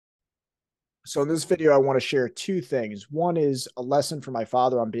So in this video, I want to share two things. One is a lesson from my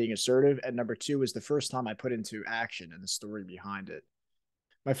father on being assertive, and number two is the first time I put into action and the story behind it.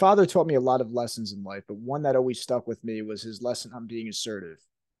 My father taught me a lot of lessons in life, but one that always stuck with me was his lesson on being assertive.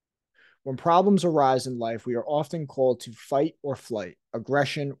 When problems arise in life, we are often called to fight or flight,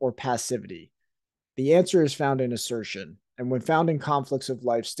 aggression or passivity. The answer is found in assertion. And when found in conflicts of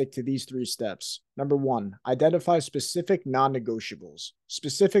life, stick to these three steps. Number one, identify specific non negotiables.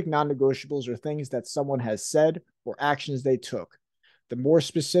 Specific non negotiables are things that someone has said or actions they took. The more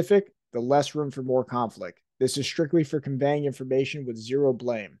specific, the less room for more conflict. This is strictly for conveying information with zero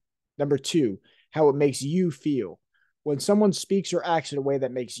blame. Number two, how it makes you feel. When someone speaks or acts in a way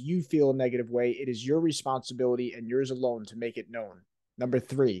that makes you feel a negative way, it is your responsibility and yours alone to make it known. Number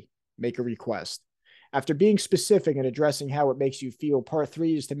three, make a request. After being specific and addressing how it makes you feel, part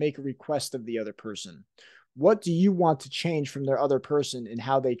three is to make a request of the other person. What do you want to change from their other person in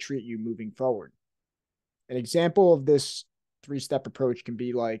how they treat you moving forward? An example of this three-step approach can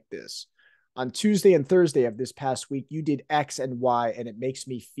be like this. On Tuesday and Thursday of this past week, you did X and Y, and it makes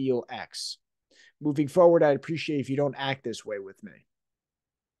me feel X. Moving forward, I'd appreciate if you don't act this way with me.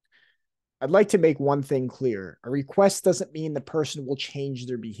 I'd like to make one thing clear. A request doesn't mean the person will change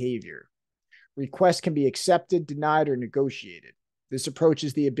their behavior. Requests can be accepted, denied, or negotiated. This approach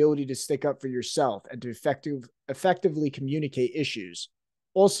is the ability to stick up for yourself and to effectively communicate issues.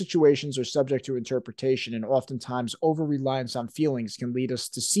 All situations are subject to interpretation, and oftentimes over-reliance on feelings can lead us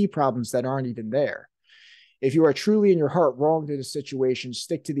to see problems that aren't even there. If you are truly in your heart wronged in a situation,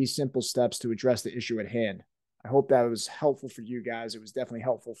 stick to these simple steps to address the issue at hand. I hope that was helpful for you guys. It was definitely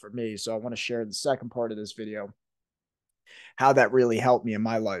helpful for me. So I want to share the second part of this video, how that really helped me in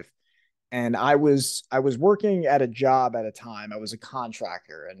my life. And I was working at a job at a time. I was a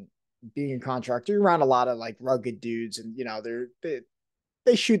contractor, and being a contractor, you're around a lot of like rugged dudes, and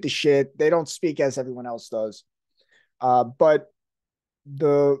they shoot the shit. They don't speak as everyone else does. But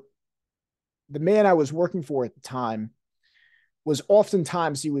the the man I was working for at the time was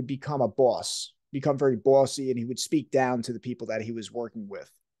oftentimes he would become a boss, become very bossy, and he would speak down to the people that he was working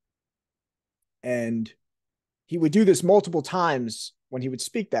with. And he would do this multiple times when he would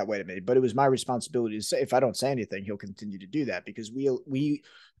speak that way to me, but it was my responsibility to say, if I don't say anything, he'll continue to do that, because we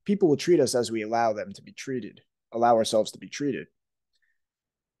people will treat us as we allow them to be treated, allow ourselves to be treated.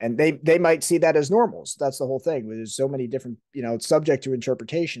 And they might see that as normal. So that's the whole thing. There's so many different, it's subject to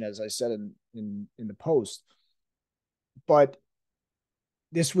interpretation, as I said in the post. But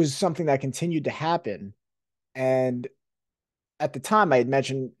this was something that continued to happen. And at the time I had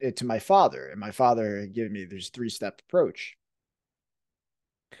mentioned it to my father, and my father had given me this three-step approach.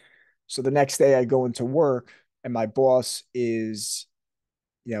 So the next day I go into work, and my boss is,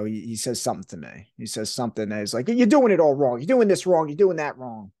 he says something to me. He says something that is like, you're doing it all wrong. You're doing this wrong. You're doing that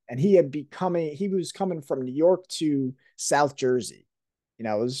wrong. And he was coming from New York to South Jersey. It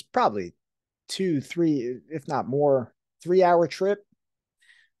was probably 2, 3, if not more, 3 hour trip.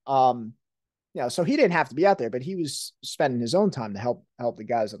 Um, so he didn't have to be out there, but he was spending his own time to help the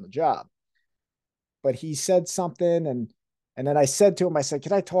guys on the job. But he said something, and then I said to him, I said,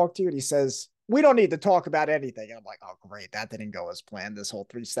 "Can I talk to you?" And he says, "We don't need to talk about anything." And I'm like, "Oh, great, that didn't go as planned. This whole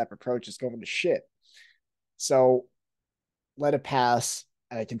three-step approach is going to shit." So let it pass,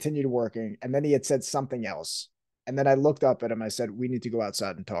 and I continued working. And then he had said something else. And then I looked up at him. I said, "We need to go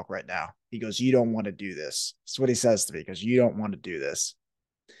outside and talk right now." He goes, "You don't want to do this." That's what he says to me. He goes, "You don't want to do this."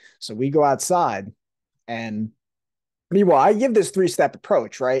 So we go outside, and meanwhile, I give this three-step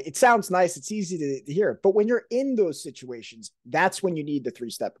approach, right? It sounds nice. It's easy to hear. But when you're in those situations, that's when you need the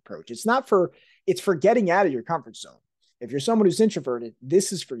three-step approach. It's for getting out of your comfort zone. If you're someone who's introverted,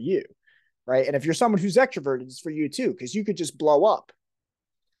 this is for you, right? And if you're someone who's extroverted, it's for you too, because you could just blow up.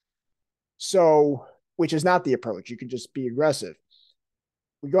 So, which is not the approach. You can just be aggressive.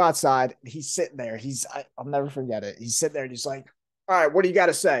 We go outside. He's sitting there. I'll never forget it. He's sitting there and he's like, "All right, what do you got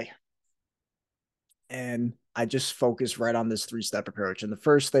to say?" And I just focused right on this three-step approach. And the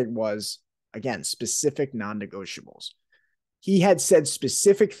first thing was, again, specific non-negotiables. He had said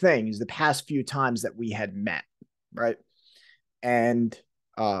specific things the past few times that we had met, right? And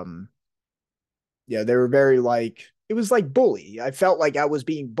they were very like, it was like bully. I felt like I was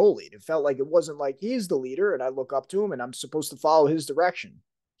being bullied. It felt like it wasn't like he's the leader and I look up to him and I'm supposed to follow his direction.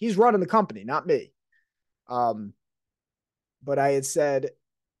 He's running the company, not me. Um, but I had said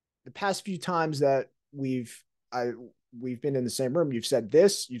the past few times that we've been in the same room, you've said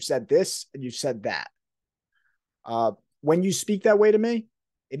this, and you've said that. When you speak that way to me,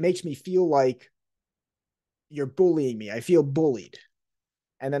 it makes me feel like you're bullying me. I feel bullied.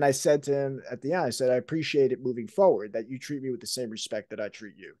 And then I said to him at the end, I said, "I appreciate it moving forward that you treat me with the same respect that I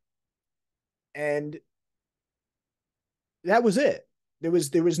treat you." And that was it. There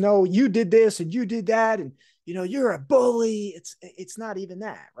was no you did this and you did that and you're a bully. It's not even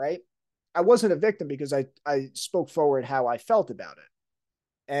that, right? I wasn't a victim because I spoke forward how I felt about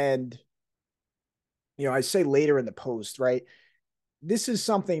it. And I say later in the post, right? This is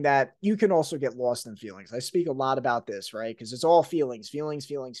something that you can also get lost in feelings. I speak a lot about this, right? Because it's all feelings, feelings,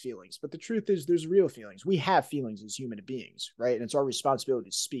 feelings, feelings. But the truth is there's real feelings. We have feelings as human beings, right? And it's our responsibility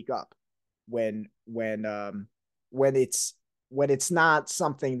to speak up when when it's not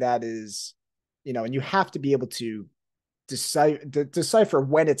something that is, and you have to be able to decipher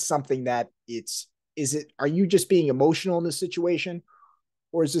when it's something that are you just being emotional in this situation,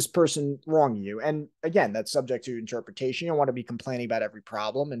 or is this person wronging you? And again, that's subject to interpretation. You don't want to be complaining about every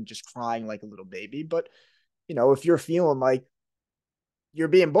problem and just crying like a little baby. But, if you're feeling like you're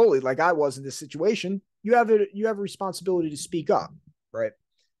being bullied, like I was in this situation, you have a responsibility to speak up, right?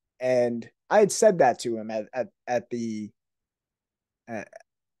 And I had said that to him at the at,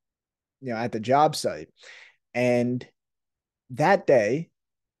 at the job site, and that day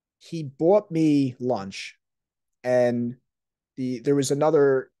he bought me lunch, and there was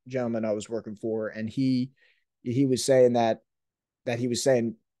another gentleman I was working for, and he was saying that he was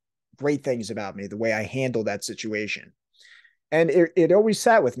saying great things about me, the way I handled that situation. And it always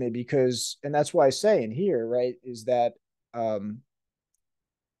sat with me because, and that's why I say in here, right, is that, um,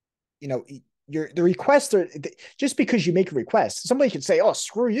 the requests are just because you make a request, somebody could say, oh,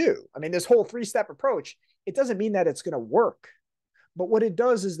 screw you. I mean, this whole 3-step approach, it doesn't mean that it's going to work. But what it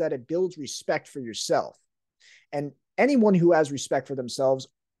does is that it builds respect for yourself. And anyone who has respect for themselves,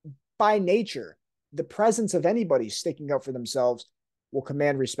 by nature, the presence of anybody sticking up for themselves will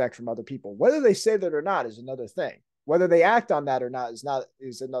command respect from other people. Whether they say that or not is another thing. Whether they act on that or not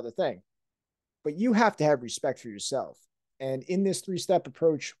is another thing. But you have to have respect for yourself. And in this 3-step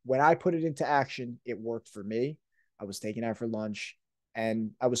approach, when I put it into action, it worked for me. I was taken out for lunch,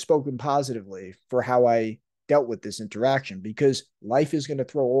 and I was spoken positively for how I dealt with this interaction, because life is going to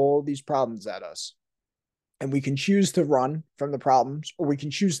throw all these problems at us. And we can choose to run from the problems, or we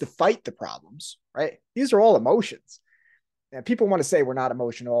can choose to fight the problems, right? These are all emotions. And people want to say we're not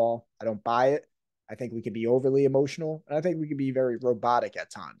emotional. I don't buy it. I think we can be overly emotional, and I think we can be very robotic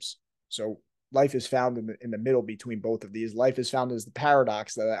at times. So life is found in the middle between both of these. Life is found as the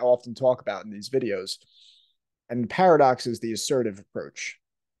paradox that I often talk about in these videos. And the paradox is the assertive approach.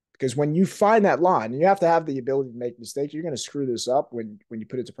 Because when you find that line, you have to have the ability to make mistakes. You're going to screw this up when you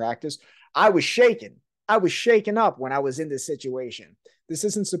put it to practice. I was shaken. I was shaken up when I was in this situation. This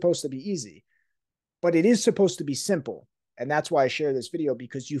isn't supposed to be easy, but it is supposed to be simple. And that's why I share this video,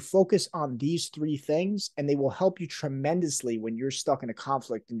 because you focus on these 3 things and they will help you tremendously when you're stuck in a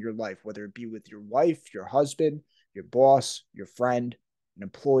conflict in your life, whether it be with your wife, your husband, your boss, your friend, an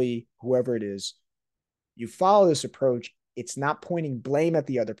employee, whoever it is. You follow this approach. It's not pointing blame at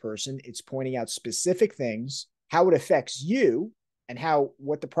the other person. It's pointing out specific things, how it affects you, and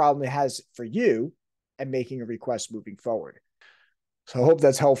what the problem it has for you, and making a request moving forward. So I hope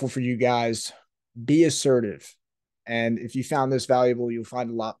that's helpful for you guys. Be assertive. And if you found this valuable, you'll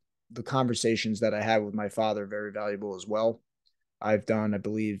find the conversations that I had with my father very valuable as well. I've done, I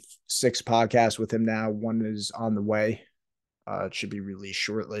believe, 6 podcasts with him now. One is on the way. It should be released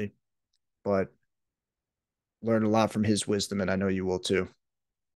shortly, but learned a lot from his wisdom, and I know you will too.